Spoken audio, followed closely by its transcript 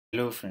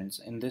Hello friends,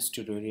 in this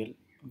tutorial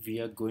we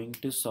are going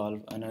to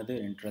solve another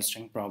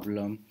interesting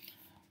problem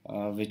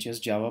which is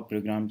Java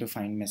program to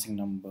find missing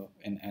number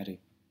in array.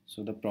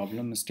 So the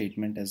problem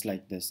statement is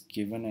like this: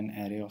 given an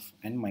array of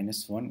n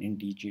minus 1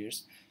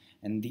 integers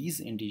and these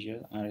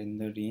integers are in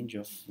the range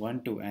of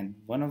 1 to n.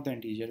 One of the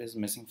integer is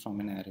missing from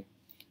an array.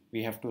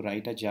 We have to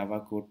write a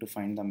Java code to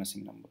find the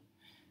missing number.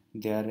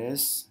 There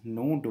is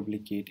no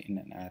duplicate in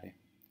an array.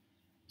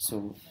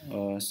 So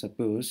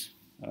suppose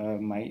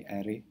my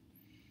array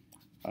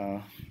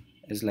uh,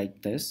 is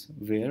like this,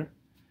 where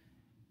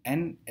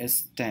n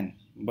is 10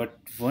 but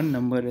one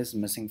number is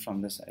missing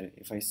from this array.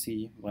 If I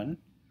see 1,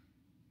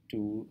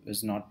 2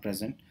 is not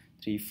present,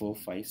 3, 4,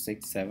 5,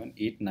 6, 7,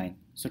 8, 9,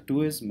 so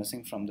 2 is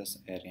missing from this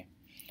array.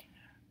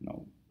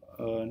 Now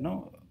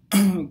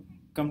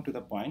come to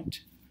the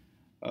point.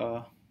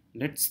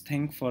 Let's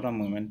think for a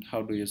moment,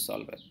 how do you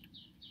solve it?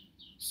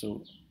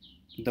 So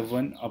the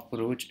one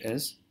approach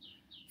is,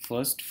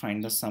 first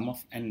find the sum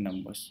of n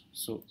numbers.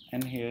 So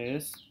n here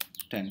is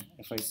 10.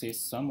 If I say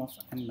sum of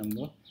n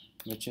number,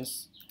 which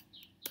is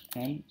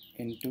n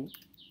into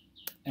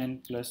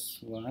n plus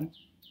 1,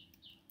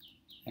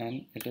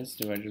 and it is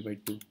divided by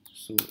 2.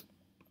 So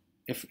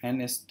if n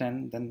is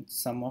 10, then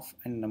sum of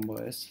n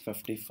number is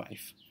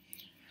 55.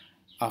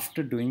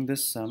 After doing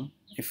this sum,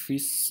 if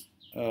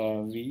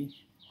we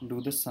do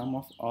the sum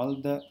of all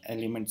the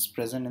elements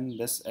present in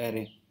this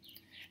array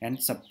and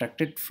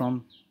subtract it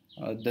from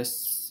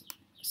this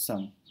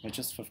sum, which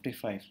is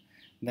 55,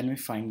 then we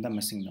find the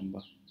missing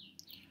number.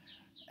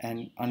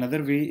 And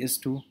another way is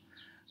to,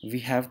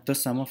 we have the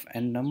sum of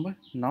n number,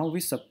 now we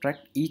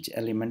subtract each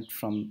element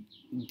from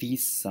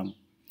these sum,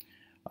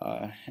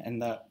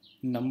 and the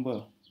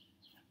number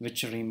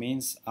which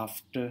remains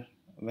after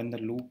when the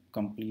loop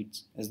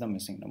completes is the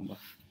missing number.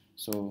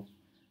 So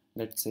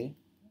let's say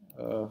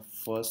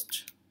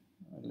first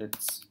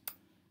let's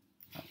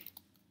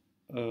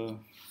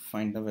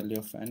find the value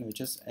of n,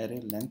 which is array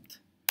length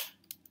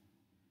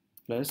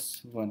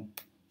plus 1.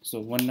 So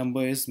one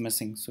number is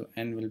missing, so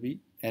n will be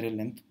array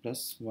length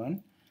plus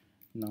 1.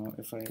 Now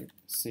if I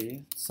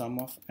say sum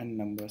of n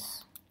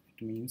numbers,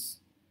 it means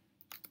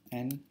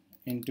n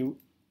into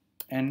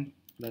n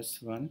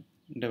plus 1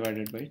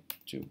 divided by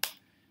 2.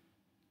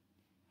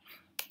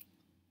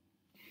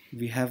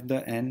 We have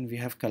the n, we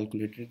have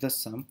calculated the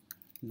sum.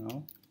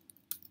 Now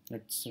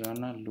let's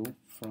run a loop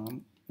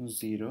from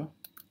 0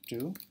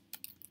 to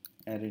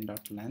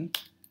array.length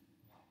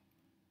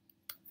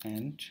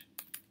and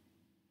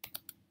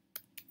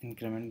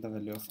increment the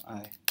value of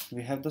I.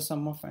 We have the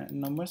sum of n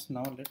numbers.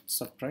 Now let's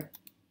subtract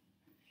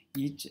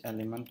each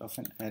element of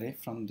an array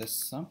from this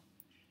sum,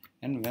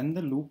 and when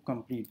the loop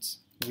completes,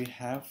 we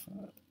have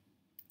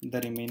the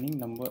remaining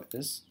number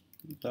is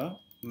the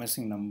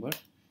missing number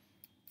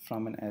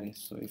from an array.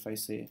 So if I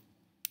say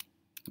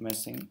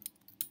missing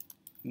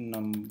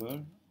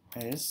number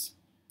is,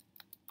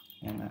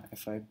 and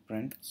if I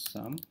print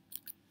sum,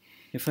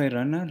 if I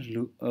run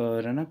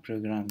a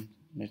program,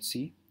 let's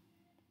see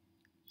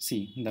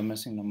the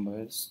missing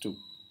number is 2.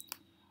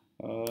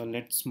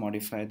 Let's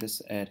modify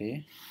this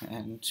array,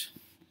 and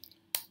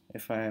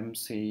if I am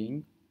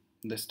saying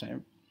this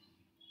time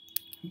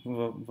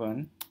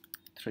 1,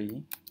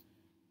 3,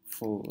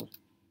 4,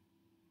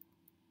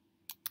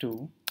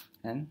 2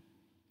 and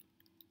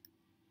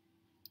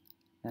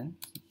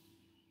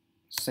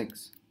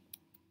 6.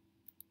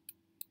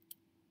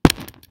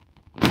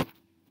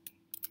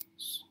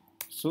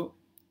 So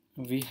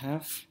we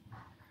have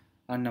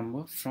a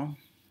number from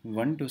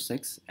 1 to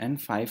 6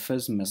 and 5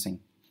 is missing.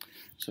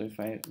 So if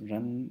I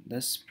run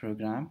this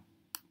program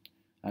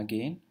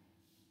again,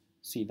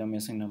 see the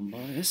missing number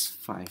is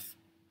 5.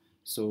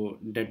 So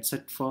that's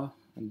it for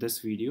this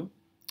video.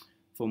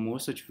 For more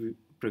such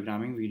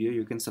programming video,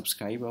 you can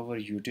subscribe our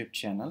YouTube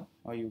channel,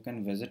 or you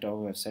can visit our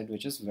website,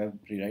 which is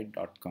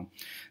webrewrite.com.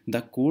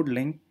 The code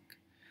link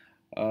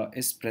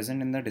is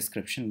present in the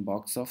description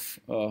box of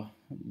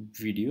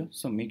video,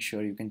 so make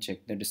sure you can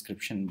check the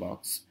description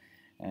box,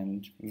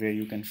 and where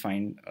you can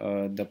find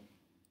the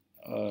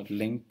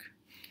link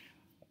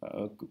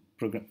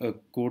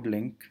code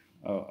link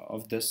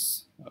of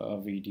this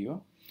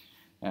video.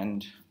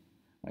 And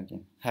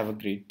again, have a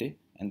great day,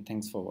 and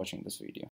thanks for watching this video.